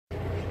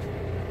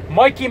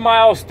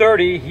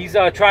Mikeymiles30, he's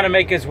trying to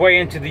make his way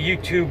into the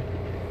YouTube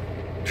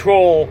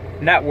troll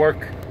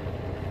network.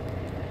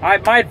 My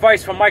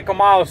advice for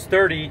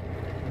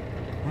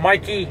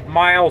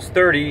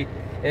Mikeymiles30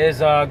 is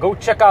go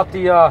check out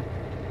the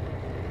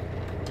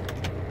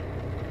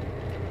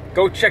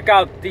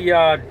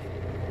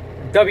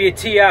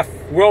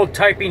WTF, World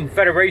Typing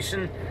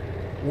Federation,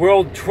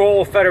 World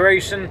Troll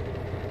Federation,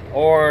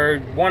 or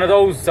one of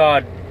those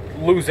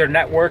loser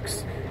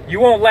networks. You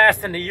won't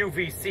last in the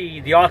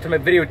UVC, the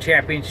Ultimate Video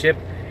Championship.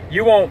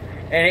 You won't,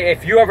 and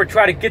if you ever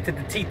try to get to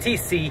the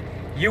TTC,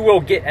 you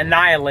will get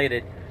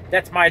annihilated.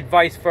 That's my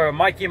advice for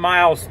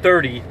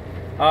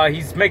Mikeymiles30.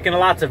 He's making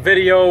lots of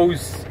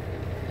videos.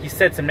 He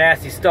said some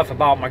nasty stuff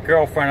about my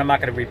girlfriend. I'm not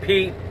going to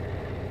repeat.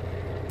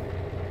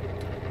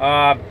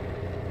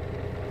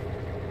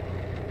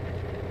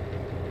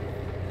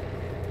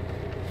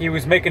 He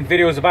was making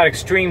videos about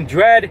Extreme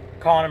Dread,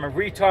 calling him a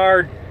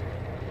retard.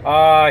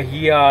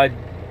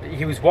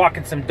 He was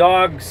walking some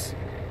dogs.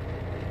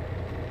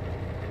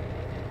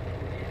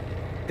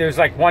 There's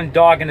like one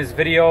dog in his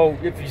video.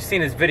 If you've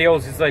seen his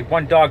videos, it's like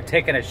one dog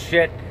taking a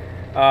shit.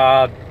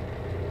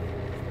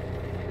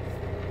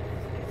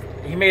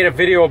 He made a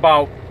video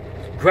about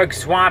Greg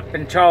Swamp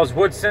and Charles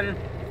Woodson.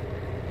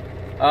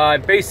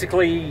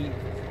 Basically,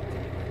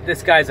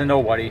 this guy's a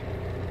nobody.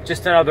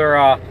 Just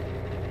another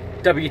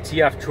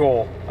WTF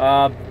troll.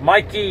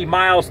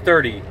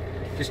 Mikeymiles30.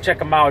 Just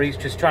check him out. He's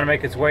just trying to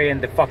make his way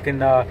into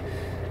fucking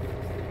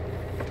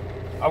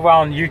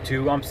around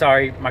YouTube. I'm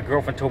sorry, my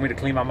girlfriend told me to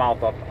clean my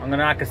mouth up. I'm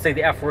not gonna say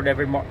the F word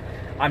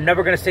I'm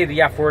never gonna say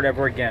the F word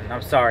ever again.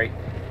 I'm sorry.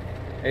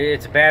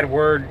 It's a bad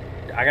word.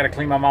 I gotta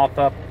clean my mouth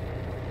up.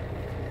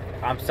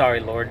 I'm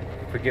sorry, Lord.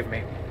 Forgive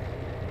me.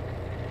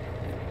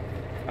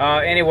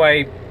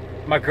 Anyway,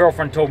 my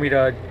girlfriend told me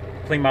to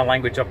clean my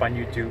language up on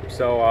YouTube.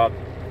 So,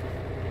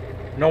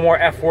 no more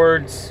F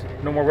words.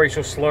 No more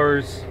racial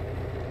slurs.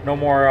 No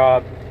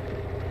more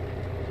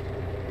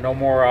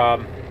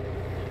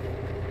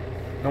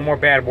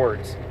bad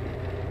words.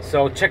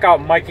 So check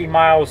out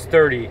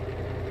Mikeymiles30.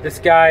 This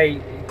guy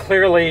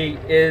clearly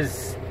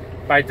is,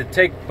 by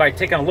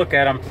taking a look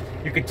at him,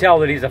 you can tell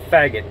that he's a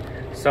faggot.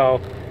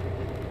 So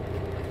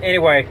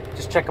anyway,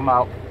 just check him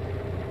out.